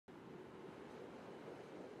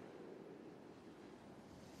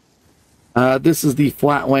This is the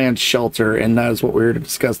Flatlands Shelter, and that is what we're here to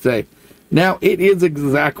discuss today. Now, it is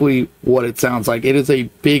exactly what it sounds like. It is a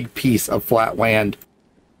big piece of flat land.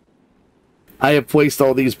 I have placed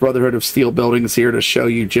all these Brotherhood of Steel buildings here to show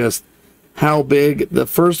you just how big. The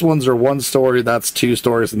first ones are 1 story, that's 2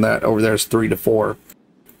 stories, and that over there is 3 to 4.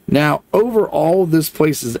 Now, overall, this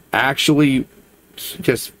place is actually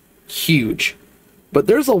just huge. But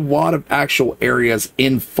there's a lot of actual areas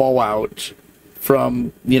in Fallout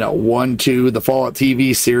from, 1, 2, the Fallout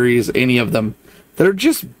TV series, any of them, that are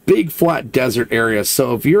just big flat desert areas.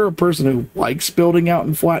 So if you're a person who likes building out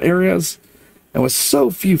in flat areas, and with so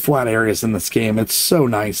few flat areas in this game, it's so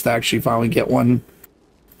nice to actually finally get one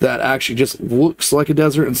that actually just looks like a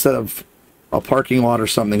desert instead of a parking lot or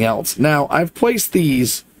something else. Now, I've placed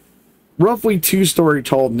these roughly 2-story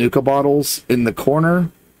tall Nuka bottles in the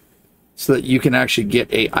corner so that you can actually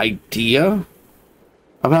get an idea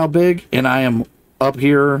of how big. And I am up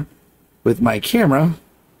here with my camera.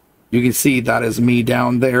 You can see that is me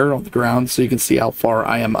down there on the ground, so you can see how far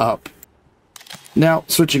I am up. Now,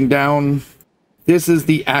 switching down, this is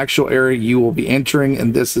the actual area you will be entering,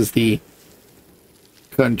 and this is the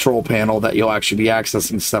control panel that you'll actually be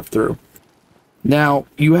accessing stuff through. Now,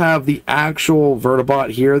 you have the actual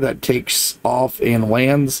vertibot here that takes off and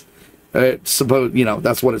lands. It's supposed,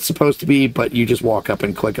 that's what it's supposed to be, but you just walk up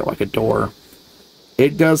and click it like a door.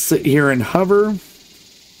 It does sit here and hover.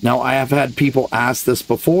 Now, I have had people ask this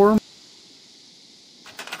before,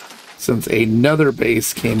 since another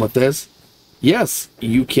base came with this. Yes,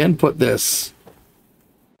 you can put this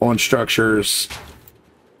on structures.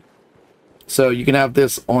 So you can have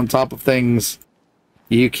this on top of things.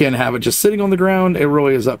 You can have it just sitting on the ground. It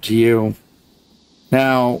really is up to you.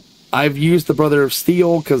 Now, I've used the Brotherhood of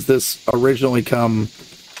Steel because this originally come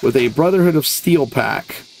with a Brotherhood of Steel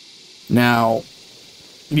pack. Now,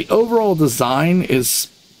 the overall design is,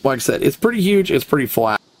 like I said, it's pretty huge, it's pretty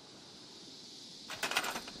flat.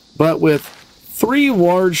 But with 3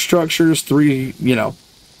 large structures, 3,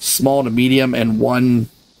 small to medium, and 1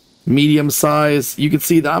 medium size, you can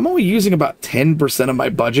see that I'm only using about 10% of my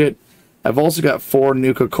budget. I've also got 4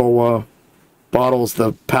 Nuka-Cola bottles,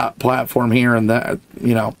 the platform here and that,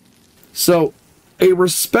 So, a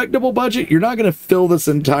respectable budget. You're not going to fill this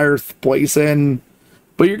entire place in,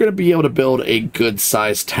 but you're going to be able to build a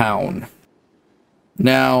good-sized town.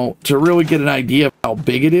 Now, to really get an idea of how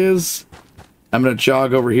big it is, I'm going to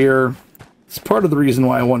jog over here. It's part of the reason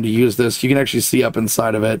why I wanted to use this. You can actually see up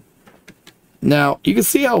inside of it. Now, you can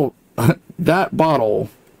see how that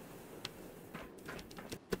bottle...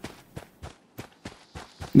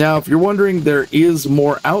 Now, if you're wondering, there is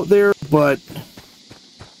more out there, but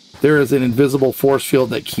there is an invisible force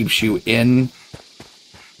field that keeps you in.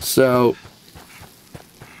 So,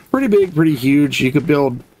 pretty big, pretty huge. You could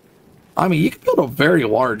build... you could build a very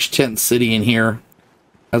large tent city in here,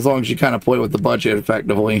 as long as you kind of play with the budget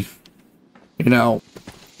effectively.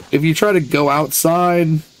 If you try to go outside,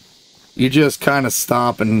 you just kind of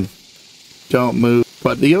stop and don't move.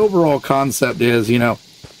 But the overall concept is,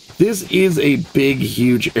 this is a big,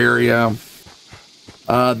 huge area.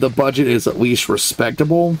 The budget is at least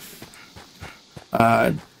respectable.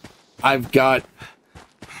 I've got,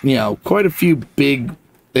 quite a few big,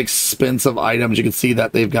 expensive items. You can see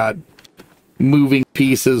that they've got moving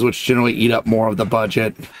pieces, which generally eat up more of the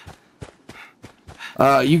budget.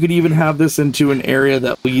 You could even have this into an area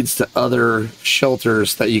that leads to other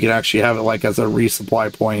shelters that you can actually have it like as a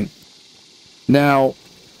resupply point. Now,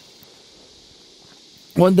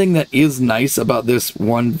 one thing that is nice about this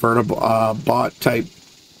one bot type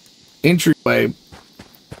entryway,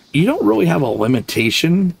 you don't really have a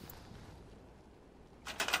limitation.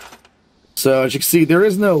 So as you can see, there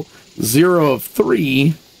is no 0 of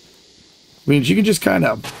 3. Means you can just kind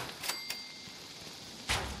of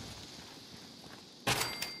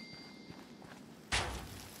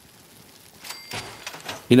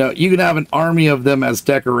you can have an army of them as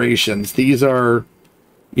decorations. These are,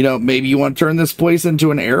 maybe you want to turn this place into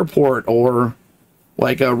an airport or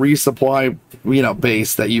like a resupply,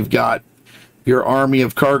 base that you've got your army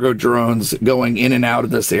of cargo drones going in and out of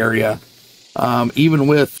this area. Even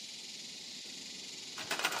with,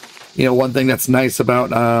 one thing that's nice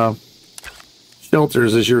about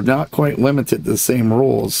shelters is you're not quite limited to the same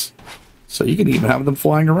rules. So you can even have them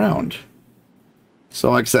flying around.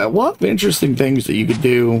 So like I said, a lot of interesting things that you could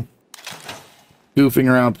do. Goofing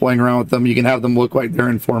around, playing around with them. You can have them look like they're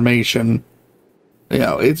in formation.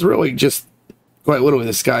 It's really just quite literally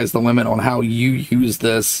the sky's the limit on how you use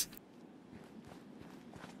this.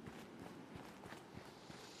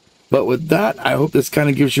 But with that, I hope this kind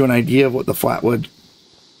of gives you an idea of what the Flatwood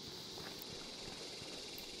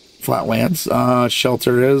Flatlands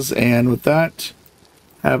Shelter is. And with that,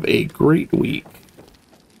 have a great week.